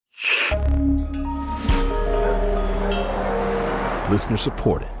Listener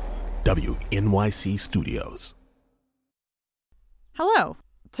supported. WNYC Studios. Hello.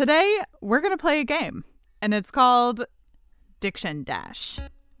 Today, we're going to play a game, and it's called Diction Dash,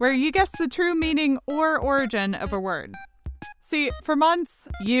 where you guess the true meaning or origin of a word. See, for months,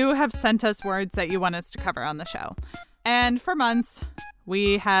 you have sent us words that you want us to cover on the show. And for months,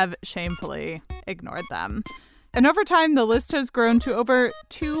 we have shamefully ignored them. And over time, the list has grown to over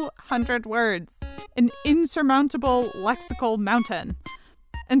 200 words, an insurmountable lexical mountain.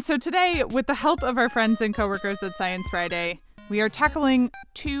 And so today, with the help of our friends and coworkers at Science Friday, we are tackling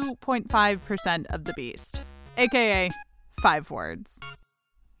 2.5% of the beast, aka 5 words.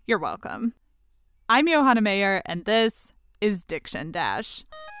 You're welcome. I'm Johanna Mayer, and this is Diction Dash.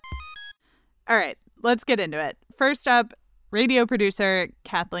 All right, let's get into it. First up, radio producer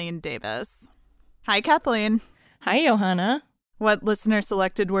Kathleen Davis. Hi, Kathleen. Hi, Johanna. What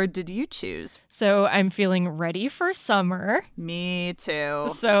listener-selected word did you choose? So I'm feeling ready for summer. Me too.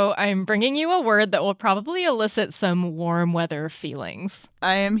 So I'm bringing you a word that will probably elicit some warm weather feelings.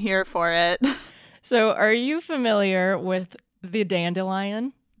 I am here for it. So are you familiar with the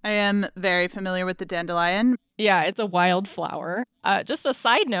dandelion? I am very familiar with the dandelion. Yeah, it's a wildflower. Just a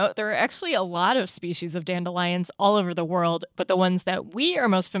side note, there are actually a lot of species of dandelions all over the world, but the ones that we are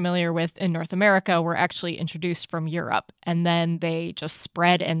most familiar with in North America were actually introduced from Europe, and then they just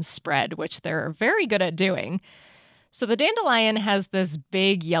spread and spread, which they're very good at doing. So the dandelion has this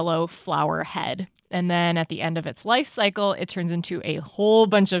big yellow flower head, and then at the end of its life cycle, it turns into a whole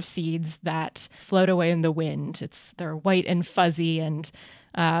bunch of seeds that float away in the wind. They're white and fuzzy, and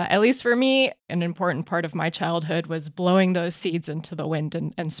at least for me, an important part of my childhood was blowing those seeds into the wind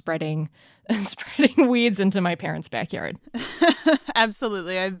and spreading weeds into my parents' backyard.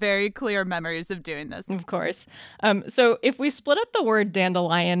 Absolutely. I have very clear memories of doing this. Of course. So if we split up the word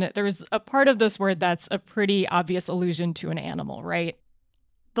dandelion, there's a part of this word that's a pretty obvious allusion to an animal, right?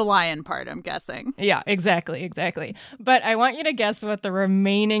 The lion part, I'm guessing. Yeah, exactly. But I want you to guess what the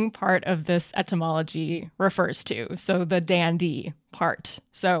remaining part of this etymology refers to. So the dandy part.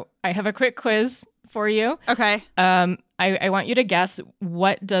 So I have a quick quiz for you. Okay. I want you to guess,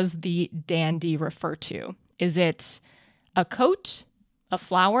 what does the dandy refer to? Is it a coat, a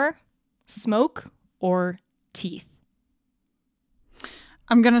flower, smoke, or teeth?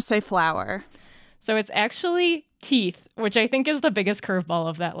 I'm going to say flower. So it's actually teeth, which I think is the biggest curveball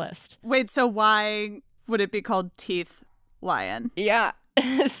of that list. Wait, so why would it be called teeth lion? Yeah.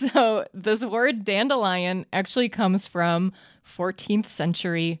 So this word dandelion actually comes from 14th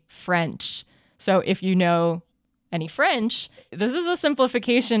century French. So if you know any French, this is a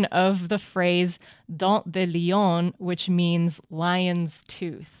simplification of the phrase dent de lion, which means lion's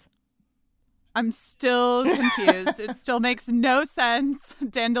tooth. I'm still confused. It still makes no sense.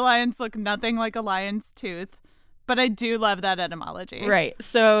 Dandelions look nothing like a lion's tooth, but I do love that etymology. Right.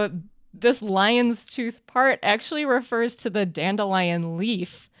 So this lion's tooth part actually refers to the dandelion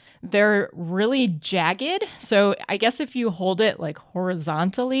leaf. They're really jagged. So I guess if you hold it like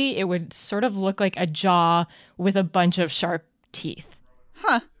horizontally, it would sort of look like a jaw with a bunch of sharp teeth.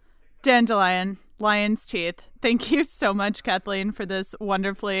 Huh. Dandelion, lion's teeth. Thank you so much, Kathleen, for this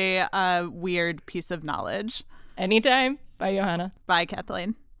wonderfully weird piece of knowledge. Anytime. Bye, Johanna. Bye,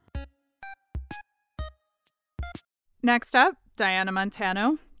 Kathleen. Next up, Diana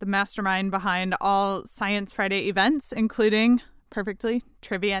Montano, the mastermind behind all Science Friday events, including Perfectly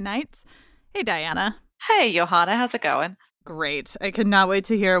Trivia Nights. Hey, Diana. Hey, Johanna. How's it going? Great. I cannot wait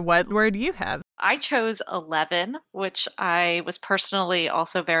to hear what word you have. I chose 11, which I was personally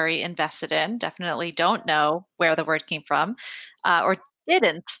also very invested in. Definitely don't know where the word came from, or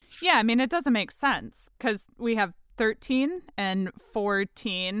didn't. Yeah, I mean, it doesn't make sense because we have 13 and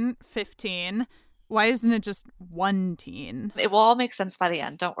 14, 15. Why isn't it just one teen? It will all make sense by the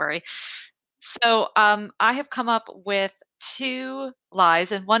end. Don't worry. So I have come up with 2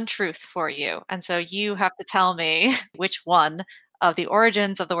 lies and 1 truth for you. And so you have to tell me which one of the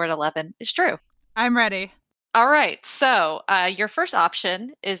origins of the word 11 is true. I'm ready. All right. So your first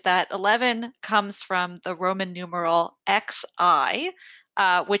option is that 11 comes from the Roman numeral XI,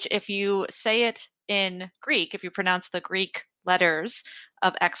 which if you say it in Greek, if you pronounce the Greek letters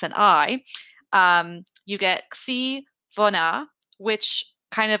of X and I, you get xi vona, which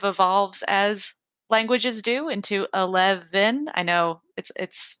kind of evolves as languages do into 11. I know it's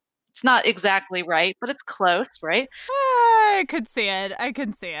not exactly right, but it's close, right? I could see it. I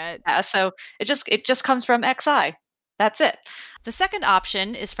can see it. Yeah, so it just comes from XI. That's it. The second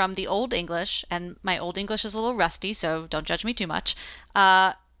option is from the Old English, and my Old English is a little rusty, so don't judge me too much.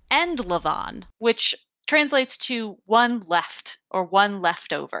 Endlevon, which translates to one left or one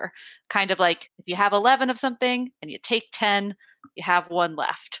leftover. Kind of like if you have 11 of something and you take 10, You have one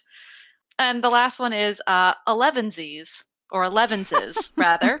left. And the last one is elevensies, or elevenses,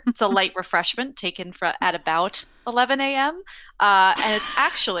 rather. It's a light refreshment taken at about 11 a.m. And it's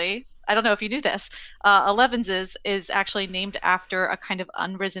actually, I don't know if you knew this, elevenses is actually named after a kind of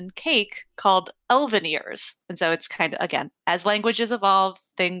unrisen cake called Elveneers. And so it's kind of, again, as languages evolve,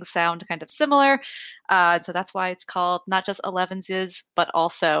 things sound kind of similar. So that's why it's called not just elevenses, but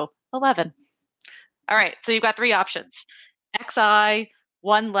also 11. All right, so you've got three options. XI,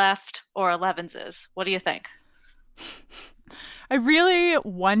 one left, or elevenses. What do you think? I really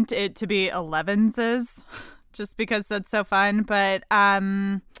want it to be elevenses, just because that's so fun. But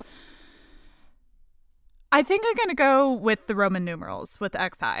I think I'm going to go with the Roman numerals with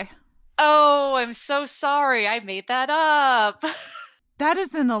XI. Oh, I'm so sorry. I made that up. That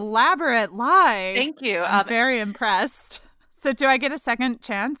is an elaborate lie. Thank you. I'm very impressed. So do I get a second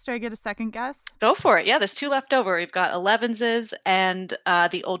chance? Do I get a second guess? Go for it. Yeah, there's two left over. We've got elevenses and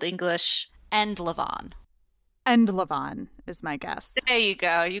the Old English and Levon. And Levon is my guess. There you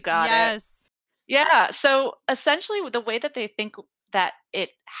go. You got it. Yes. Yeah. So essentially, the way that they think that it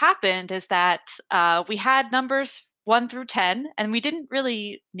happened is that we had numbers 1 through 10, and we didn't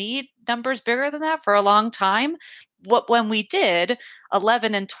really need numbers bigger than that for a long time. When we did,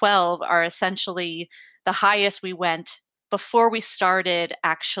 11 and 12 are essentially the highest we went before we started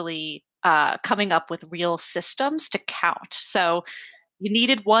actually coming up with real systems to count. So you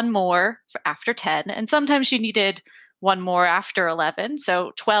needed one more for after 10, and sometimes you needed one more after 11.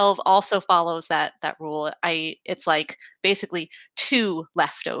 So 12 also follows that rule. It's like basically 2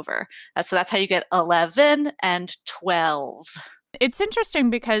 left over. So that's how you get 11 and 12. It's interesting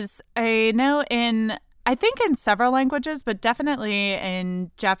because I know I think in several languages, but definitely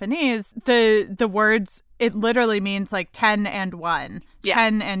in Japanese, the words, it literally means like 10 and 1, yeah.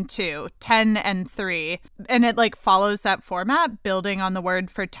 10 and 2, 10 and 3. And it like follows that format, building on the word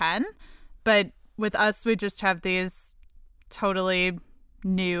for 10. But with us, we just have these totally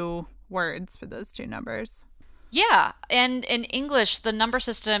new words for those two numbers. Yeah, and in English, the number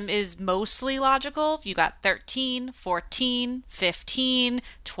system is mostly logical. You got 13, 14, 15,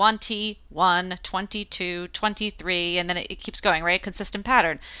 21, 22, 23, and then it keeps going, right? Consistent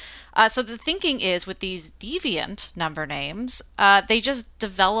pattern. So the thinking is with these deviant number names, they just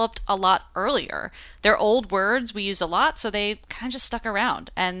developed a lot earlier. They're old words we use a lot, so they kind of just stuck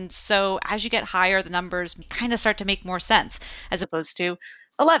around. And so as you get higher, the numbers kind of start to make more sense, as opposed to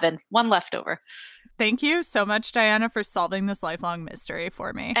 11, one left over. Thank you so much, Diana, for solving this lifelong mystery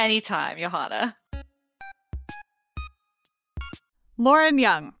for me. Anytime, Johanna. Lauren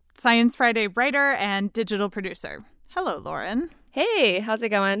Young, Science Friday writer and digital producer. Hello, Lauren. Hey, how's it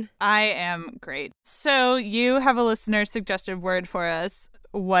going? I am great. So you have a listener-suggested word for us.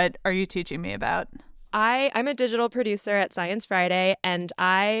 What are you teaching me about? I'm a digital producer at Science Friday, and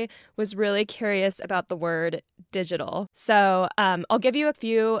I was really curious about the word digital. So I'll give you a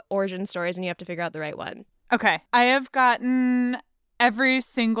few origin stories, and you have to figure out the right one. Okay. I have gotten every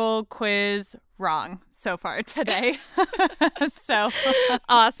single quiz wrong so far today. So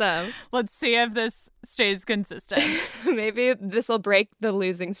awesome. Let's see if this stays consistent. Maybe this will break the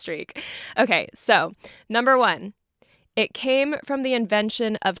losing streak. Okay, so number 1. It came from the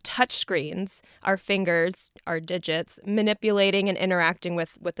invention of touchscreens, our fingers, our digits, manipulating and interacting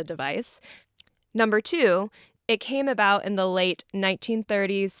with the device. Number 2, it came about in the late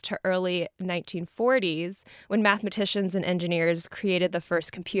 1930s to early 1940s when mathematicians and engineers created the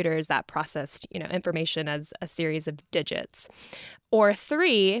first computers that processed, information as a series of digits. Or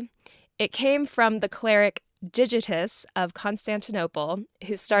 3, it came from the cleric Digitus of Constantinople,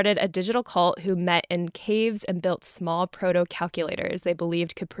 who started a digital cult who met in caves and built small proto-calculators they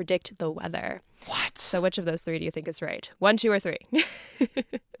believed could predict the weather. What? So which of those 3 do you think is right? 1, 2, or 3?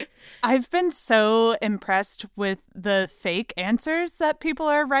 I've been so impressed with the fake answers that people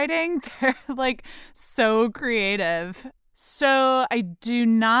are writing. They're like so creative. So I do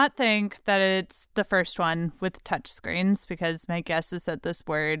not think that it's the first one with touchscreens, because my guess is that this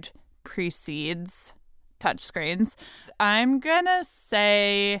word precedes touchscreens. I'm gonna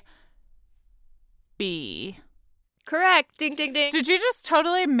say B. Correct. Ding, ding, ding. Did you just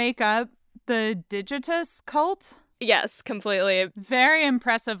totally make up the Digitus cult? Yes, completely. Very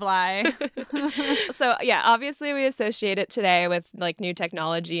impressive lie. So, yeah, obviously we associate it today with like new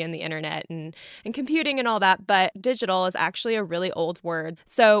technology and the internet and computing and all that, but digital is actually a really old word.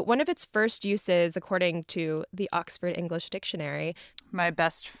 So one of its first uses, according to the Oxford English Dictionary, my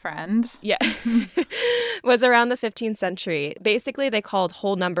best friend, was around the 15th century. Basically, they called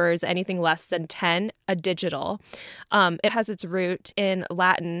whole numbers, anything less than 10, a digital. It has its root in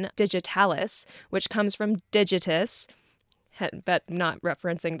Latin digitalis, which comes from digitus, but not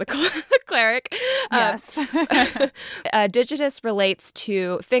referencing the cleric. Yes. Digitus relates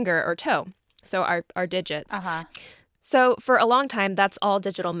to finger or toe, so our digits. Uh-huh. So for a long time, that's all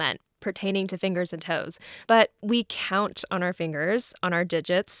digital meant, pertaining to fingers and toes. But we count on our fingers, on our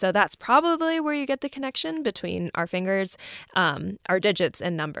digits, so that's probably where you get the connection between our fingers, our digits,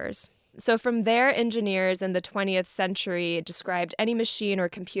 and numbers. So from there, engineers in the 20th century described any machine or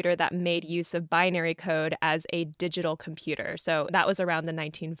computer that made use of binary code as a digital computer. So that was around the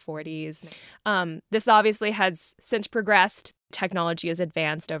 1940s. This obviously has since progressed. Technology has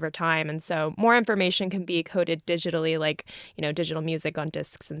advanced over time, and so more information can be coded digitally, like, digital music on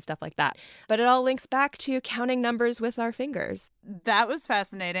discs and stuff like that. But it all links back to counting numbers with our fingers. That was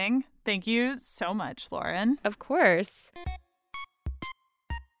fascinating. Thank you so much, Lauren. Of course.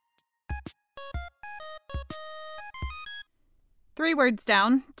 Three words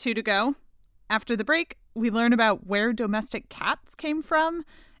down, 2 to go. After the break, we learn about where domestic cats came from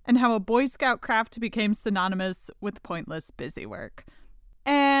and how a Boy Scout craft became synonymous with pointless busy work.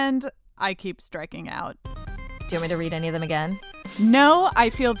 And I keep striking out. Do you want me to read any of them again? No, I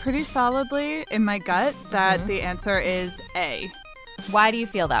feel pretty solidly in my gut that the answer is A. Why do you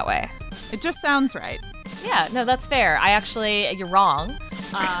feel that way? It just sounds right. Yeah, no, that's fair. You're wrong.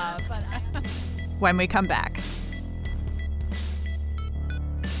 But When we come back.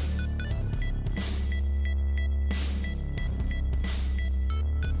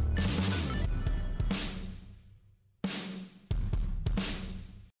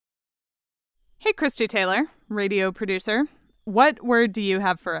 Hey, Christy Taylor, radio producer. What word do you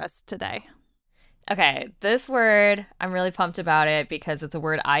have for us today? Okay, this word, I'm really pumped about it because it's a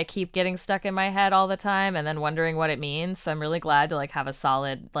word I keep getting stuck in my head all the time and then wondering what it means. So I'm really glad to have a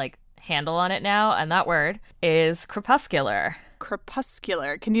solid handle on it now. And that word is crepuscular.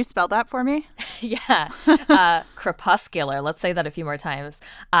 Crepuscular. Can you spell that for me? Yeah. Crepuscular. Let's say that a few more times.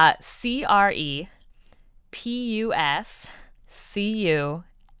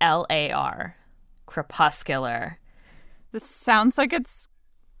 CREPUSCULAR. Crepuscular. This sounds like it's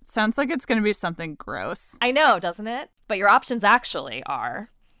going to be something gross. I know, doesn't it? But your options actually are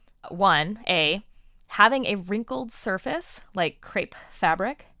 1, A, having a wrinkled surface like crepe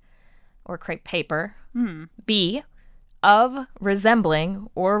fabric or crepe paper. B, of resembling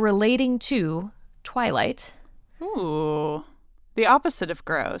or relating to twilight. Ooh, the opposite of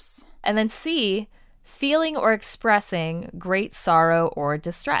gross. And then C, feeling or expressing great sorrow or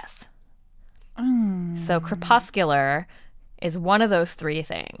distress. So crepuscular is one of those three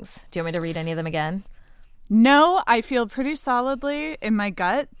things. Do you want me to read any of them again? No, I feel pretty solidly in my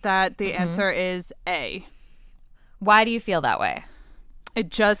gut that the answer is A. Why do you feel that way?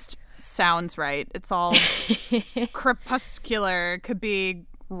 It just sounds right. It's all crepuscular. Could be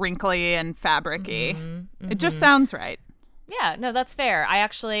wrinkly and fabric-y. It just sounds right. Yeah, no, that's fair.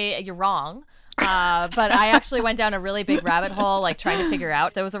 You're wrong. But I actually went down a really big rabbit hole, trying to figure out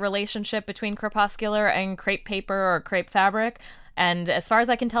if there was a relationship between crepuscular and crepe paper or crepe fabric. And as far as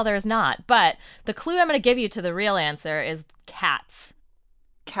I can tell, there is not. But the clue I'm going to give you to the real answer is cats.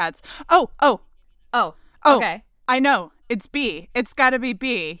 Cats. Oh, okay. I know. It's B. It's got to be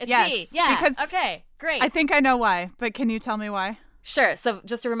B. It's yes. B. Yeah. Because okay. Great. I think I know why, but can you tell me why? Sure. So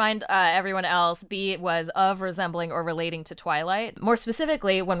just to remind everyone else, B was of resembling or relating to twilight. More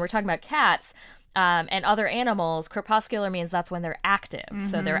specifically, when we're talking about cats and other animals, crepuscular means that's when they're active.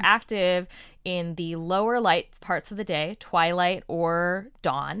 So they're active in the lower light parts of the day, twilight or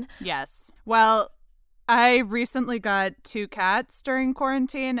dawn. Yes. Well, I recently got 2 cats during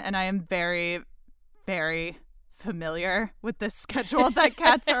quarantine, and I am very, very familiar with the schedule that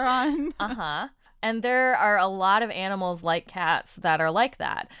cats are on. And there are a lot of animals like cats that are like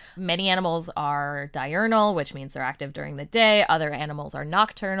that. Many animals are diurnal, which means they're active during the day. Other animals are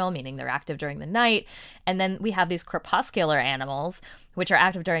nocturnal, meaning they're active during the night. And then we have these crepuscular animals, which are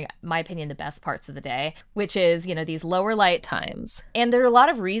active during, in my opinion, the best parts of the day, which is, these lower light times. And there are a lot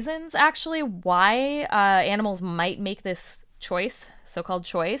of reasons, actually, why animals might make this choice, so-called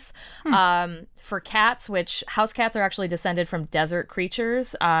choice. For cats, which house cats are actually descended from desert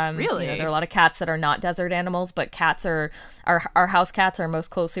creatures. Really? There are a lot of cats that are not desert animals, but cats our house cats are most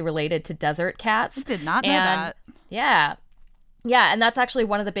closely related to desert cats. I did not know that. Yeah. Yeah, and that's actually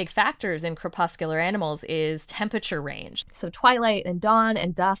one of the big factors in crepuscular animals is temperature range. So twilight and dawn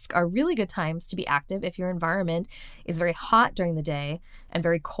and dusk are really good times to be active if your environment is very hot during the day and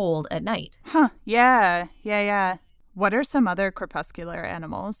very cold at night. Huh. Yeah. What are some other crepuscular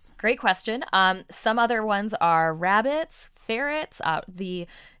animals? Great question. Some other ones are rabbits, ferrets, the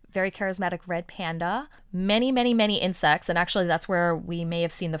very charismatic red panda, many, many, many insects. And actually, that's where we may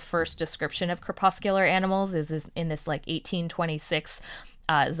have seen the first description of crepuscular animals is in this like 1826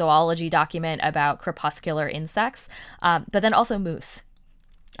 zoology document about crepuscular insects, but then also moose.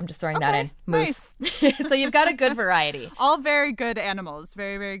 I'm just throwing that in. Moose. Nice. So you've got a good variety. All very good animals.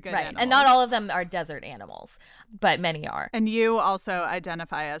 Very, very good right. animals. And not all of them are desert animals, but many are. And you also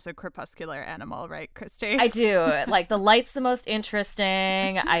identify as a crepuscular animal, right, Christy? I do. Like, the light's the most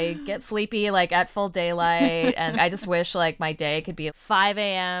interesting. I get sleepy, like, at full daylight. And I just wish, like, my day could be 5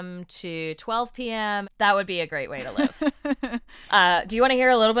 a.m. to 12 p.m. That would be a great way to live. Do you want to hear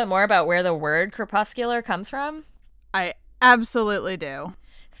a little bit more about where the word crepuscular comes from? I absolutely do.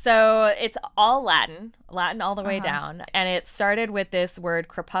 So it's all Latin all the way down. And it started with this word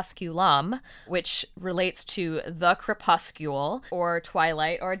crepusculum, which relates to the crepuscule or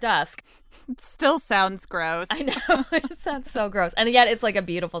twilight or dusk. It still sounds gross. I know. It sounds so gross. And yet it's like a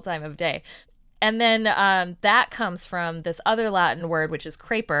beautiful time of day. And then that comes from this other Latin word, which is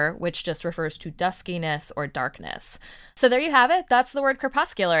creper, which just refers to duskiness or darkness. So there you have it. That's the word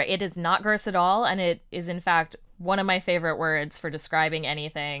crepuscular. It is not gross at all. And it is, in fact, one of my favorite words for describing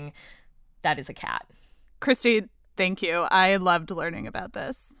anything that is a cat. Christy, thank you. I loved learning about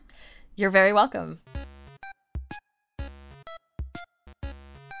this. You're very welcome.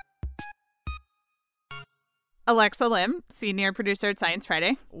 Alexa Lim, senior producer at Science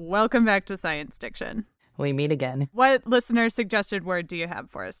Friday. Welcome back to Science Diction. We meet again. What listener-suggested word do you have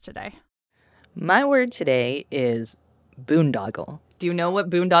for us today? My word today is boondoggle. Do you know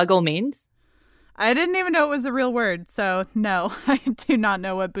what boondoggle means? I didn't even know it was a real word, so no, I do not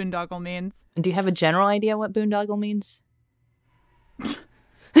know what boondoggle means. Do you have a general idea what boondoggle means?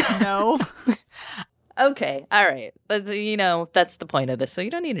 No. Okay, all right. That's the point of this, so you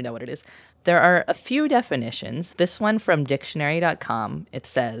don't need to know what it is. There are a few definitions. This one from dictionary.com, it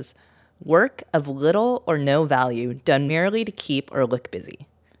says, work of little or no value done merely to keep or look busy.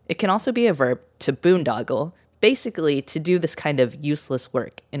 It can also be a verb to boondoggle, basically to do this kind of useless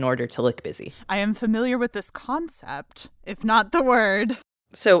work in order to look busy. I am familiar with this concept, if not the word.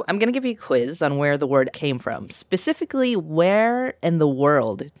 So I'm going to give you a quiz on where the word came from. Specifically, where in the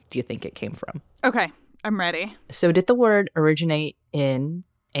world do you think it came from? Okay, I'm ready. So did the word originate in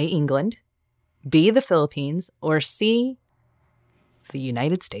A, England, B, the Philippines, or C, the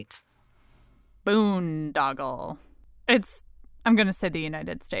United States? Boondoggle. I'm going to say the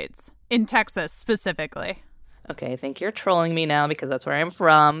United States. In Texas, specifically. Okay, I think you're trolling me now because that's where I'm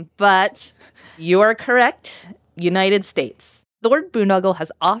from, but you are correct. United States. The word boondoggle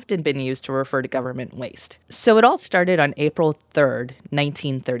has often been used to refer to government waste. So it all started on April 3rd,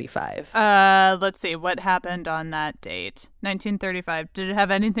 1935. Let's see. What happened on that date? 1935. Did it have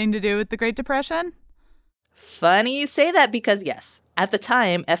anything to do with the Great Depression? Funny you say that because yes. At the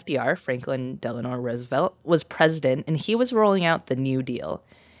time, FDR, Franklin Delano Roosevelt, was president and he was rolling out the New Deal.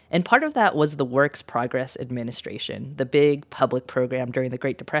 And part of that was the Works Progress Administration, the big public program during the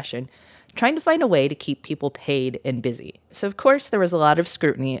Great Depression, trying to find a way to keep people paid and busy. So, of course, there was a lot of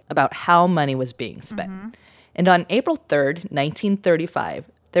scrutiny about how money was being spent. Mm-hmm. And on April 3rd, 1935,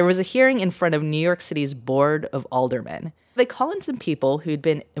 there was a hearing in front of New York City's Board of Aldermen. They called in some people who'd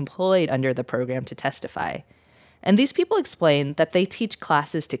been employed under the program to testify. And these people explained that they teach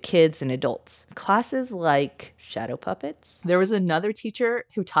classes to kids and adults. Classes like shadow puppets. There was another teacher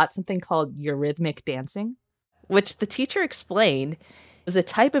who taught something called eurythmic dancing, which the teacher explained was a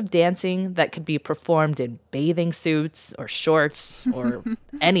type of dancing that could be performed in bathing suits or shorts or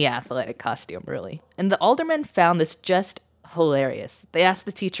any athletic costume, really. And the aldermen found this just hilarious. They asked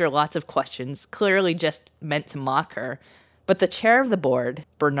the teacher lots of questions, clearly just meant to mock her. But the chair of the board,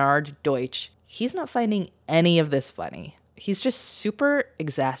 Bernard Deutsch, he's not finding any of this funny. He's just super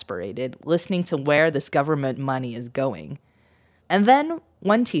exasperated listening to where this government money is going. And then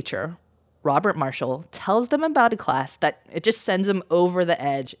one teacher, Robert Marshall, tells them about a class that it just sends them over the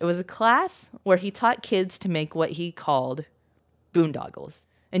edge. It was a class where he taught kids to make what he called boondoggles.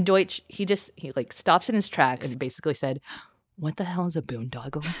 And Deutsch, he stops in his tracks and basically said, "What the hell is a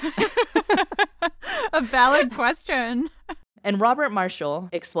boondoggle?" A valid question. And Robert Marshall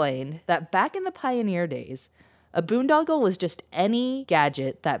explained that back in the pioneer days, a boondoggle was just any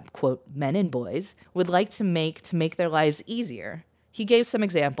gadget that, quote, men and boys would like to make their lives easier. He gave some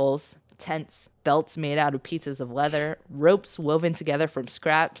examples: tents, belts made out of pieces of leather, ropes woven together from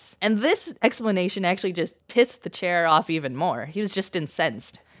scraps. And this explanation actually just pissed the chair off even more. He was just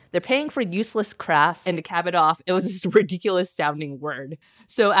incensed. They're paying for useless crafts, and to cap it off, it was this ridiculous-sounding word.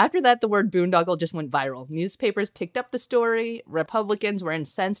 So after that, the word boondoggle just went viral. Newspapers picked up the story. Republicans were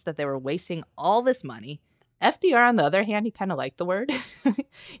incensed that they were wasting all this money. FDR, on the other hand, he kind of liked the word.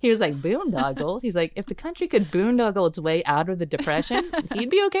 He was like, boondoggle. He's like, if the country could boondoggle its way out of the Depression, he'd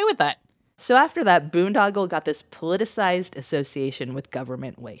be okay with that. So after that, boondoggle got this politicized association with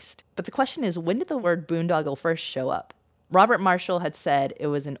government waste. But the question is, when did the word boondoggle first show up? Robert Marshall had said it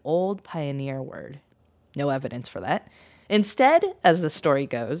was an old pioneer word. No evidence for that. Instead, as the story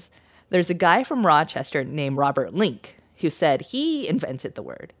goes, there's a guy from Rochester named Robert Link who said he invented the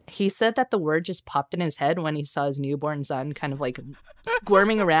word. He said that the word just popped in his head when he saw his newborn son kind of like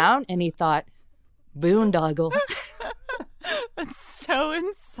squirming around, and he thought, boondoggle. That's so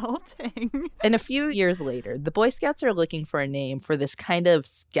insulting. And a few years later, the Boy Scouts are looking for a name for this kind of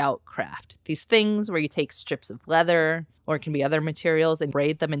scout craft. These things where you take strips of leather, or it can be other materials, and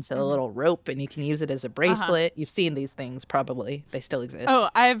braid them into a little rope, and you can use it as a bracelet. You've seen these things, probably. They still exist. Oh,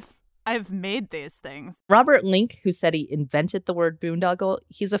 I've made these things. Robert Link, who said he invented the word boondoggle,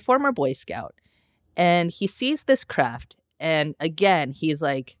 he's a former Boy Scout. And he sees this craft, and again, he's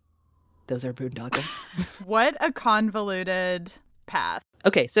like, those are boondoggles. What a convoluted path.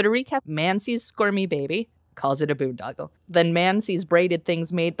 Okay, so to recap, man sees squirmy baby, calls it a boondoggle. Then man sees braided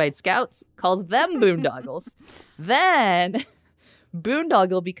things made by scouts, calls them boondoggles. Then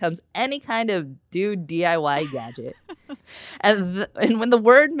boondoggle becomes any kind of dude DIY gadget. And when the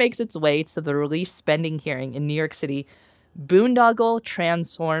word makes its way to the relief spending hearing in New York City, boondoggle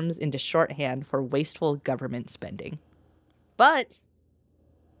transforms into shorthand for wasteful government spending. But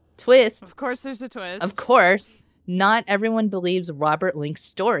twist. Of course there's a twist. Of course, not everyone believes Robert Link's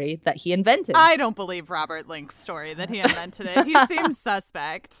story that he invented. I don't believe Robert Link's story that he invented it. He seems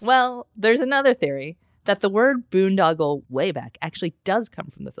suspect. Well, there's another theory that the word boondoggle way back actually does come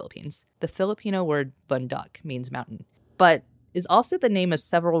from the Philippines. The Filipino word bundok means mountain, but is also the name of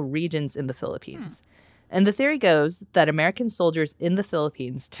several regions in the Philippines. And the theory goes that American soldiers in the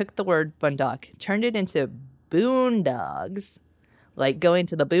Philippines took the word bundok, turned it into boondogs, like going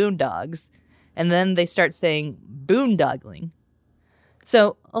to the boondogs, and then they start saying boondoggling.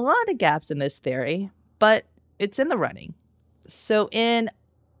 So a lot of gaps in this theory, but it's in the running. So in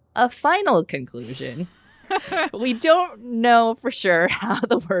a final conclusion, we don't know for sure how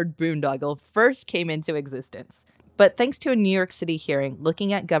the word boondoggle first came into existence. But thanks to a New York City hearing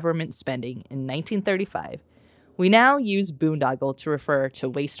looking at government spending in 1935, we now use boondoggle to refer to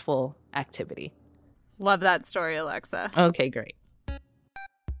wasteful activity. Love that story, Alexa. Okay, great.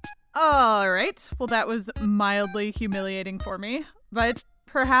 All right. Well, that was mildly humiliating for me, but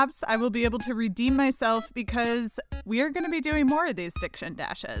perhaps I will be able to redeem myself because we are going to be doing more of these diction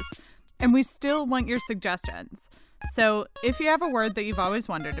dashes, and we still want your suggestions. So if you have a word that you've always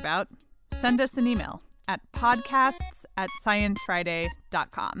wondered about, send us an email at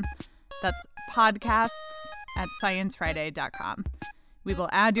podcasts@sciencefriday.com. That's podcasts@sciencefriday.com. We will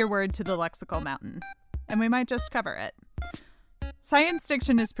add your word to the lexical mountain, and we might just cover it. Science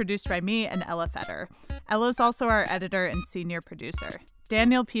Diction is produced by me and Ella Fetter. Ella's also our editor and senior producer.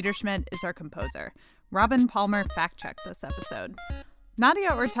 Daniel Peterschmidt is our composer. Robin Palmer fact-checked this episode.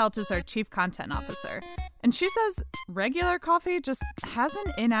 Nadia Ortelt is our chief content officer. And she says regular coffee just has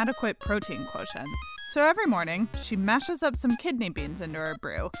an inadequate protein quotient. So every morning, she mashes up some kidney beans into her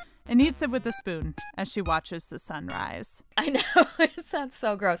brew and eats it with a spoon as she watches the sun rise. I know. It sounds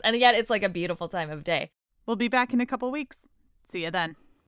so gross. And yet it's like a beautiful time of day. We'll be back in a couple weeks. See you then.